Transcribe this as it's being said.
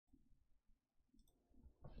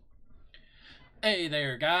Hey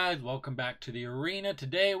there guys, welcome back to the arena.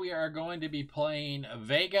 Today we are going to be playing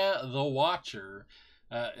Vega the Watcher.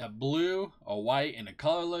 A blue, a white, and a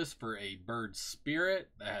colorless for a bird spirit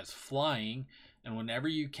that has flying. And whenever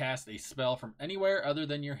you cast a spell from anywhere other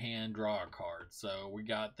than your hand, draw a card. So we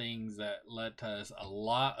got things that let us a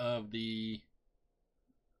lot of the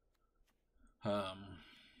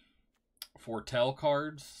fortell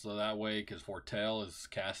cards. So that way, because fortell is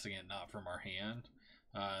casting it not from our hand.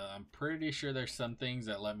 I'm pretty sure there's some things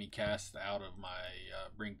that let me cast out of my,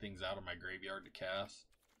 bring things out of my graveyard to cast.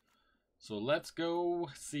 So let's go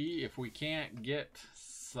see if we can't get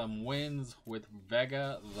some wins with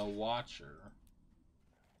Vega the Watcher.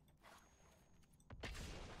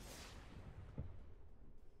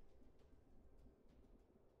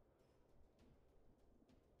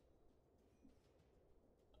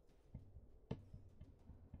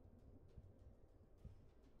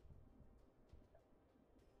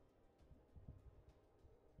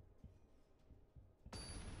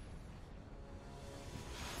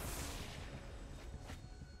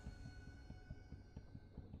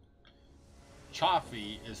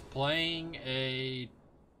 Chaffee is playing a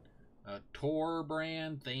Tor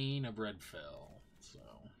brand Thane of Redfell. So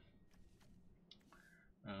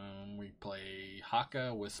we play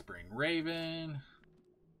Haka, Whispering Raven,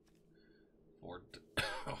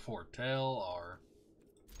 fortell, our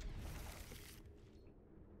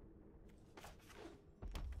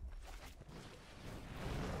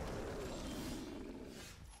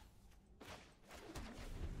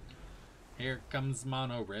here comes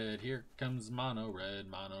mono red, here comes mono red,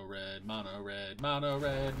 mono red, mono red, mono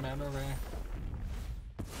red, mono red.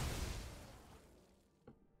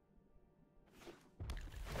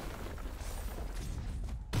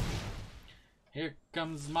 Here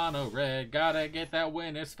comes mono red, gotta get that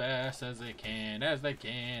win as fast as they can, as they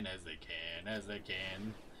can, as they can, as they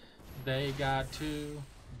can. They got to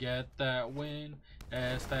get that win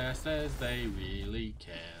as fast as they really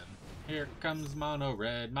can. Here comes mono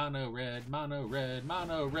red, mono red, mono red,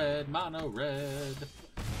 mono red, mono red.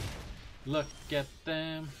 Look at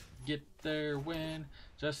them get their win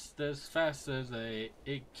just as fast as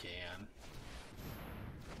it can.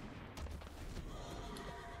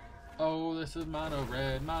 Oh, this is mono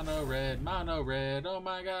red, mono red, mono red. Oh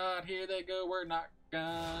my god, here they go.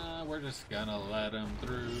 We're just gonna let them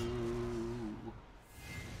through.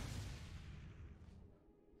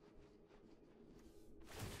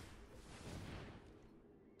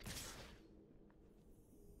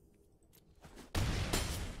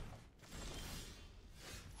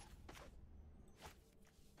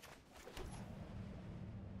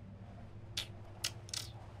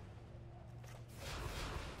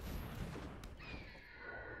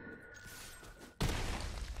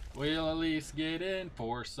 We'll at least get in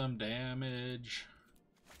for some damage.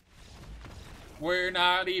 We're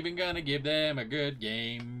not even gonna give them a good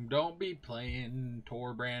game. Don't be playing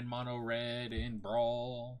Tor brand mono red in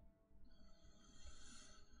Brawl.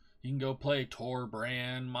 You can go play Tor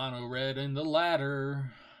brand mono red in the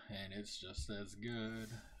ladder, and it's just as good.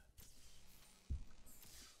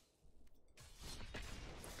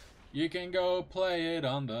 You can go play it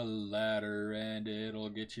on the ladder, and it'll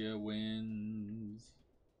get you wins.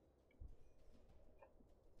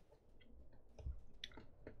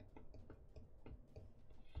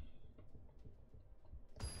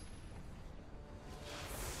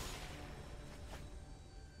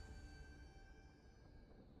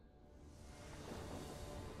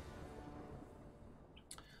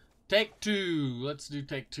 Take two. Let's do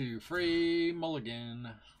take two. Free mulligan.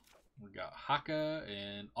 We got Haka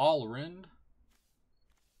and Alrind.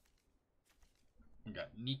 We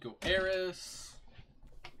got Nico Eris.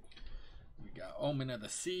 We got Omen of the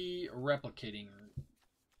Sea, Replicating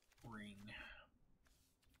Ring.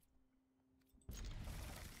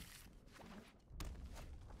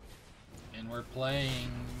 And we're playing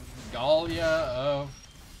Gallia of...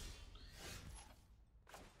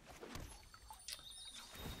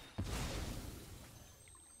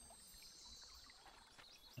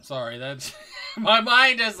 Sorry, that's... my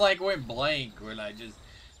mind just like went blank when I just...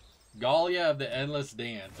 Gallia of the Endless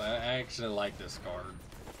Dance. I actually like this card.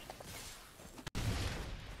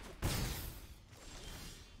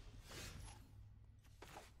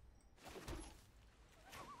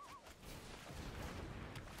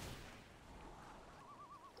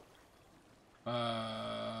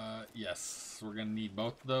 Yes, we're gonna need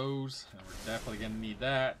both of those, and we're definitely gonna need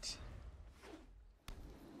that.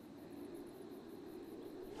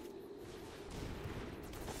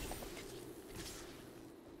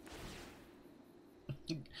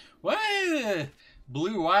 What?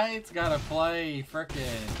 Blue White's gotta play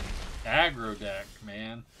frickin' aggro deck,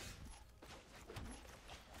 man.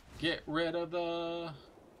 Get rid of the... Oh,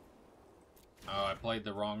 I played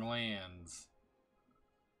the wrong lands.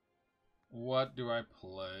 What do I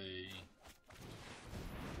play?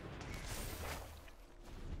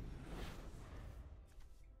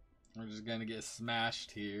 We're just gonna get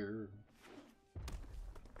smashed here.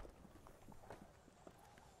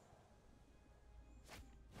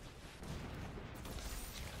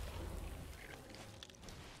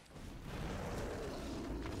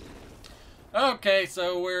 Okay,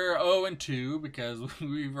 so we're 0-2 because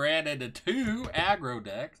we've ran into 2 aggro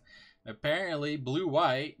decks. Apparently,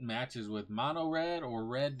 blue-white matches with mono-red or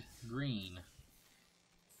red-green.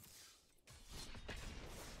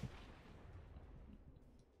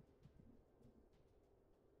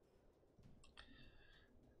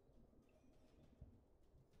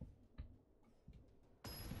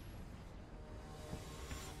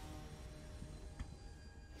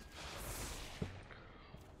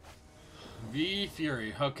 V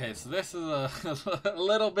Fury. Okay, so this is a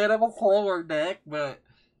little bit of a slower deck, but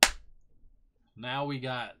now we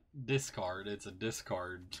got discard. It's a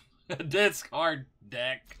discard. Discard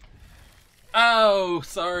deck. Oh,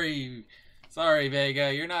 sorry. Sorry,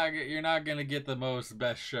 Vega. You're not gonna get the most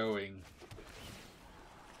best showing.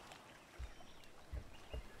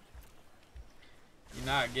 You're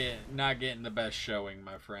not getting the best showing,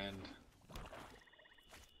 my friend.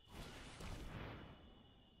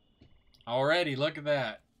 Already, look at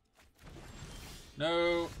that.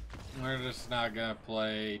 No, we're just not gonna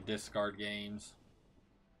play discard games.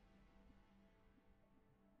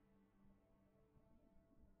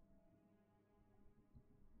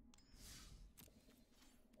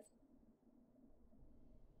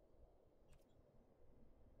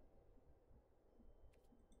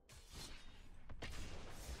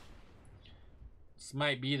 This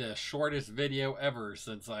might be the shortest video ever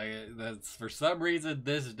since for some reason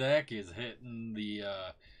this deck is hitting the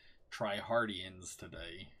Trihardians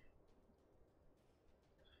today.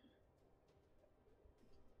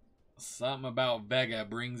 Something about Vega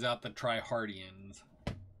brings out the Trihardians.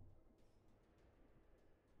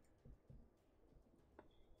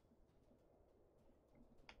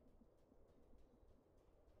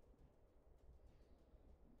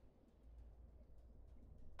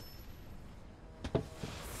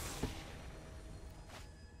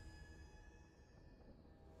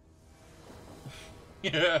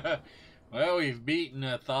 Yeah. Well, we've beaten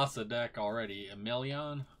a Thassa deck already. A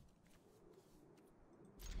million.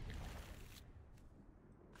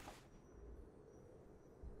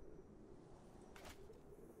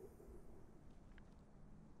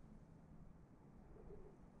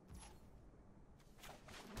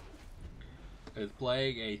 Is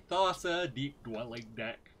playing a Thassa Deep Dwelling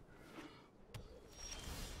deck.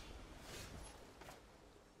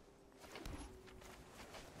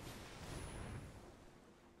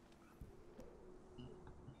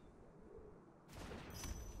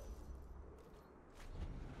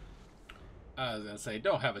 I was gonna say,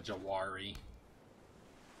 don't have a Jawari.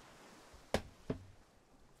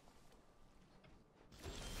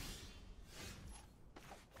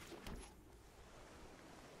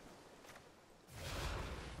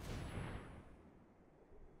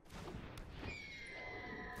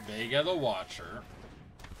 Vega the Watcher.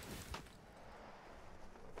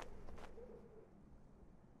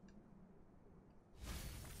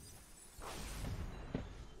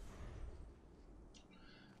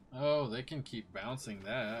 Oh, they can keep bouncing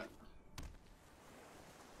that.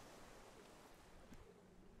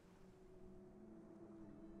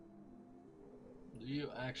 Do you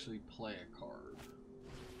actually play a card?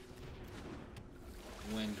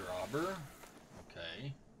 Windrobber.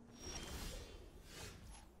 Okay.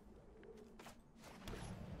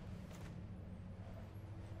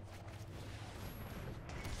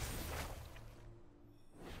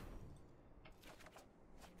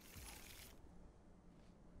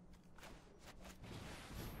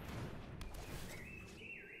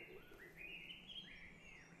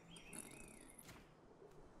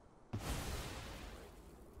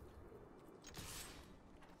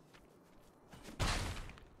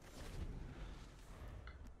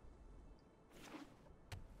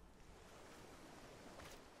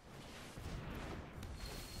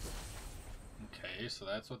 Okay, so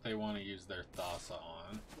that's what they want to use their Thassa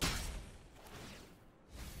on.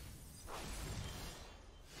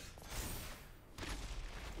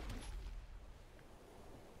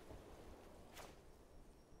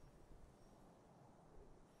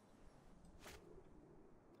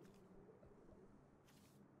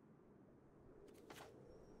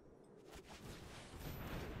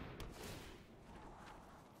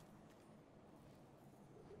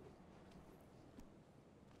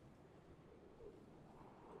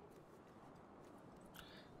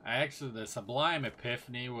 Actually, the Sublime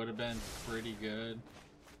Epiphany would have been pretty good.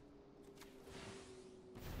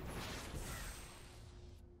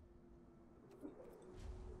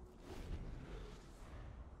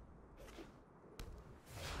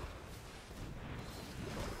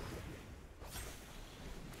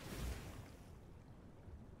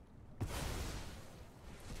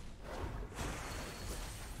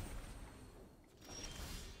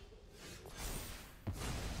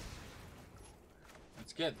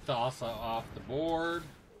 Let's get Thassa off the board.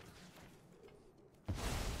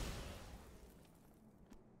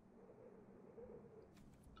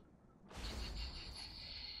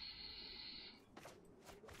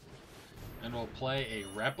 And we'll play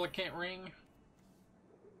a Replicant Ring.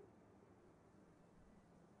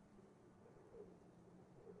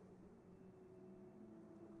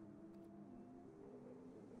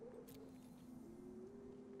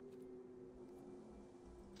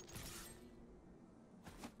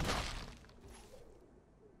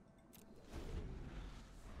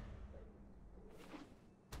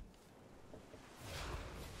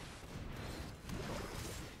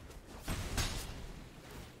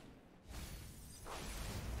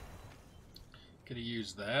 Could have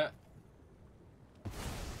used that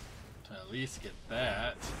to at least get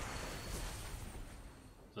that,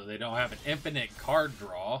 so they don't have an infinite card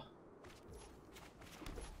draw.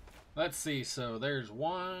 Let's see, so there's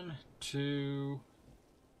 1, 2,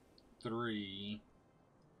 3.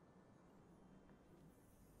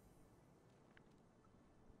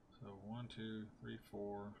 So 1, 2, 3,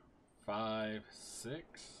 4, 5,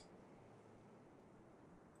 6.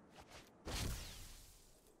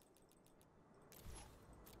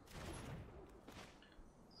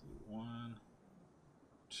 1,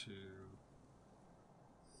 2,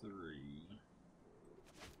 3.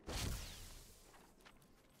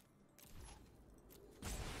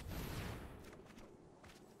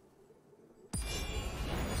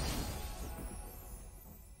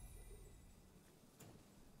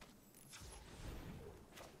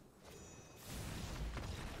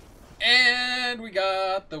 And we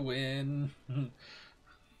got the win.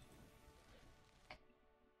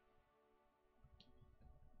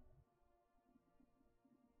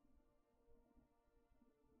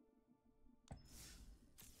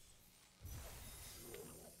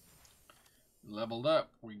 Leveled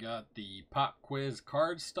up. We got the pop quiz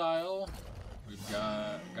card style. We've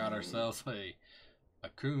got ourselves a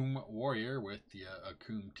Akoum warrior with the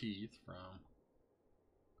Akoum teeth from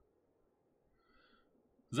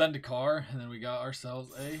Zendikar, and then we got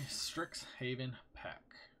ourselves a Strixhaven pack.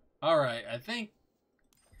 Alright, I think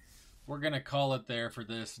we're going to call it there for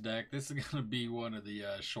this deck. This is going to be one of the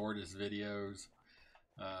shortest videos,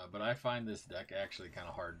 but I find this deck actually kind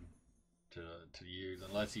of hard to use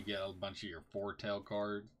unless you get a bunch of your fortell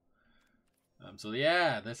cards. So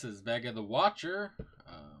yeah, this is Vega the Watcher.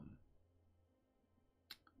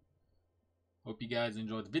 Hope you guys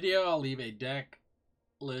enjoyed the video. I'll leave a deck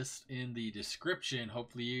list in the description.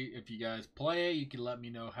 Hopefully, if you guys play, you can let me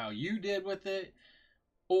know how you did with it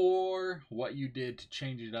or what you did to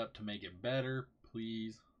change it up to make it better.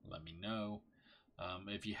 Please let me know.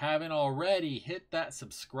 If you haven't already, hit that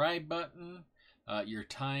subscribe button. Your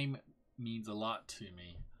time means a lot to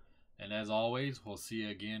me. And as always, we'll see you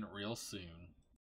again real soon.